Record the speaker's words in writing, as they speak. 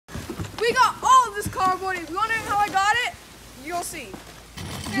We got all of this cardboard. If you wondering how I got it, you'll see.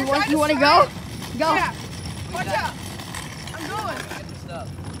 You want to go? Go. Yeah. Watch out. I'm going. Get the stuff.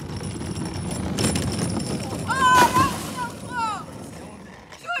 Oh, that was so close.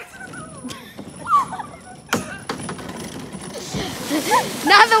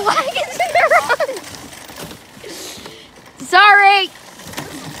 Now the wagon's gonna run. Sorry.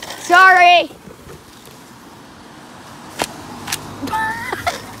 Sorry.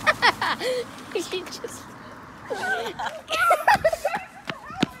 She just.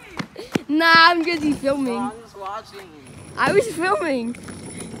 Nah, I'm busy filming. I'm just watching. I was filming.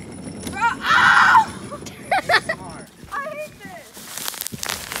 Ah! Smart. I hate this.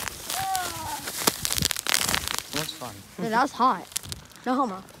 That's fun. Yeah, that was hot. No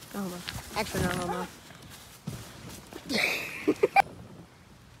homo. No homo. Extra no homo. Hey,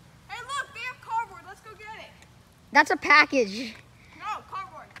 look, they have cardboard. Let's go get it. That's a package. No,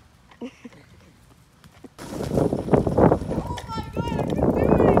 cardboard. Oh my god, I couldn't do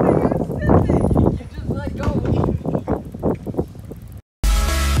anything. I was sitting. Just let go.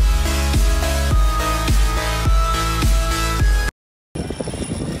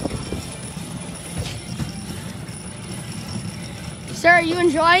 Sir, are you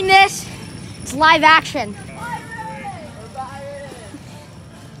enjoying this? It's live action.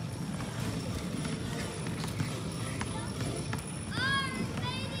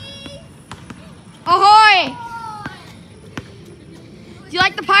 Ahoy! Do you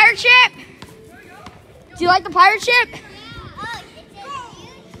like the pirate ship? Do you like the pirate ship?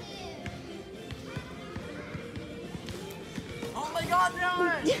 Oh my god,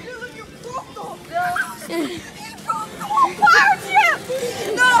 Dylan! Dude, you broke the whole You broke the whole pirate ship!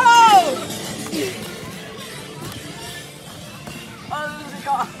 No! Oh, this is a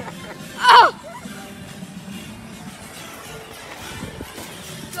car. Oh!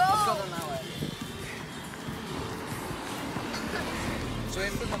 Let's go down that way. Should we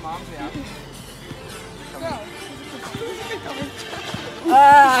put the moms out?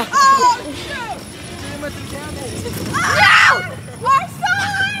 Ah! Oh, shoot! Shoot him with the candles. No! I'm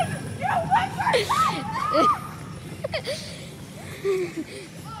sorry! You whippered!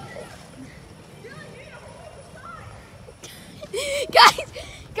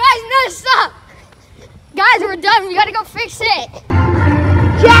 Guys, no, stop! Guys, we're done. We gotta go fix it.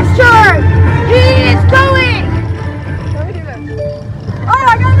 Gesture! He is going! Let me do this. Oh,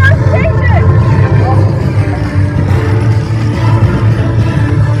 I got a notification!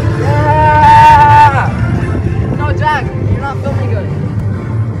 Yeah! No, Jack, you're not filming good.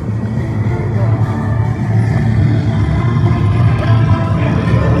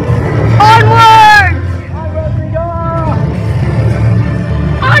 Onward! Rodrigo!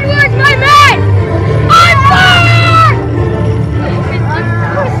 Onward, my man! Onward! It's the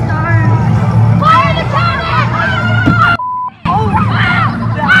superstar. Fire the cannon! Oh,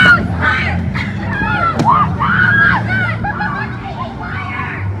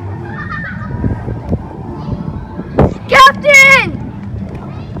 Captain!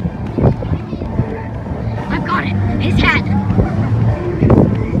 I've got it. His head.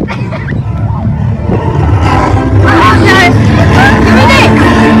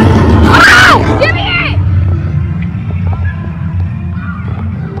 Give me it!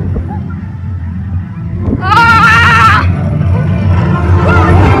 Ah!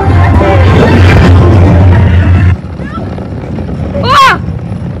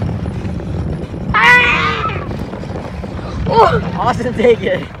 Oh! Austin, take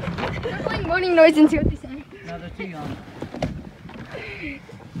it. They're playing moaning noise and see what they say. No, they're too young.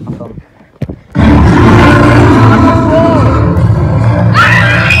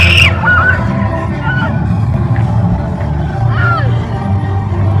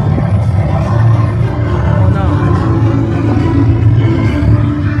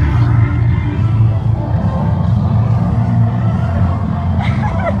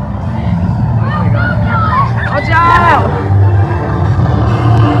 Watch out!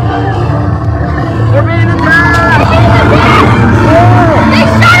 We're being attacked! They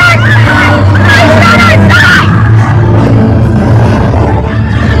shot us!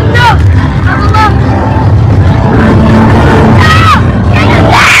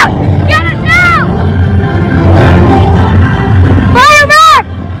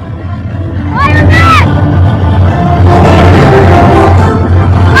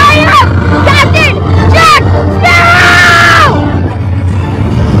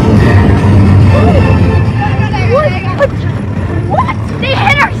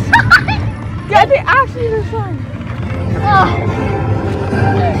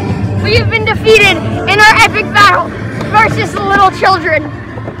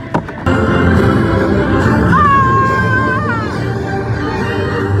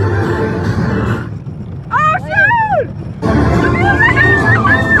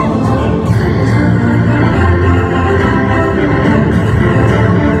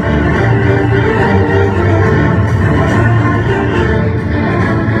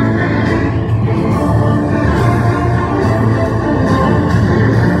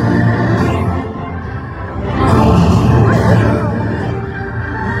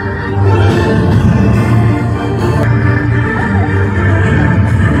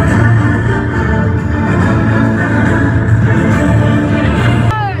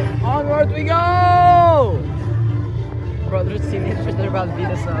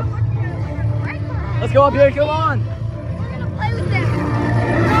 mess up. Let's go up here, come on. We're gonna play with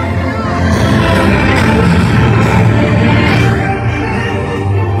them.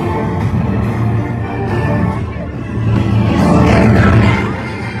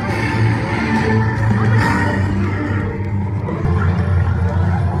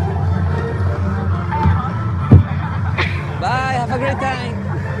 Bye, have a great time.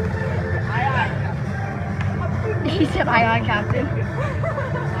 He said, aye, Captain.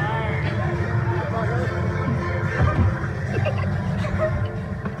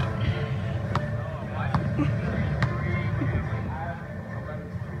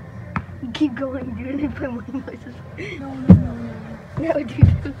 You keep going, dude, and put more voices. No,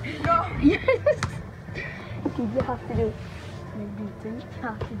 dude. No. Yes. Dude, you have to do it. You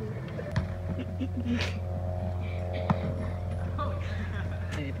have to do it.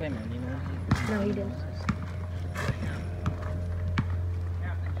 Did you play man? You know? No, he didn't.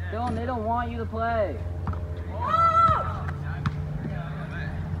 Dylan, they don't want you to play.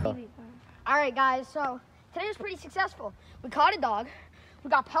 Alright guys, so today was pretty successful. We caught a dog. We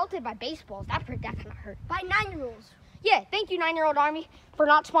got pelted by baseballs. That kind of hurt. By 9-year-olds. Yeah, thank you 9-year-old Army for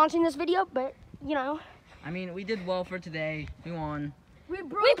not sponsoring this video, but you know. I mean, we did well for today. We won. We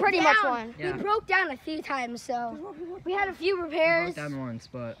pretty much won. Yeah. We broke down a few times, so We had a few We repairs. broke down once,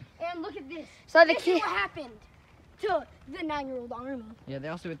 but and look at this. So the This is kid what happened to the 9-year-old Army. yeah, they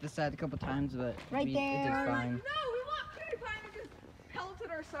also hit the side a couple times, but Right it there. did fine. No, we want PewDiePie and just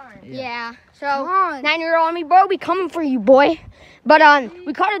pelted our sign. Yeah. So Come on. 9-year-old Army, bro, we coming for you, boy. But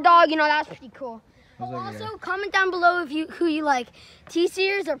we caught a dog, you know, that's pretty cool. It was over Also, there. comment down below if who you like,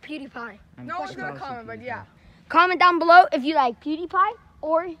 T-Series or PewDiePie. I'm No one's surprised gonna you comment, but did yeah. that. Comment down below if you like PewDiePie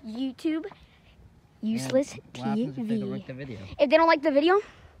or YouTube Useless And what happens if they don't TV. like the video? If they don't like the video,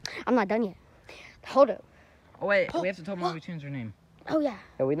 I'm not done yet. Hold up. Oh wait, we have to tell them why we changed our name. Oh yeah.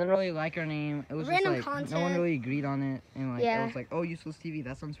 Yeah, we didn't really like our name. It was Random just like no one content. really agreed on it, and like Yeah. it was like, oh, Useless TV,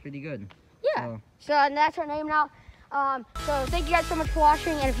 that sounds pretty good. Yeah. So, So that's our name now. So thank you guys so much for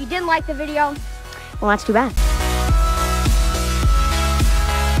watching. And if you didn't like the video, well, that's too bad.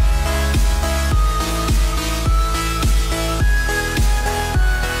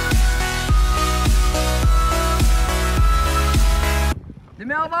 the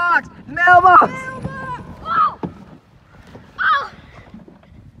mailbox! The mailbox! Oh!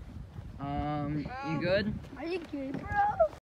 Oh! You good? Are you good, bro?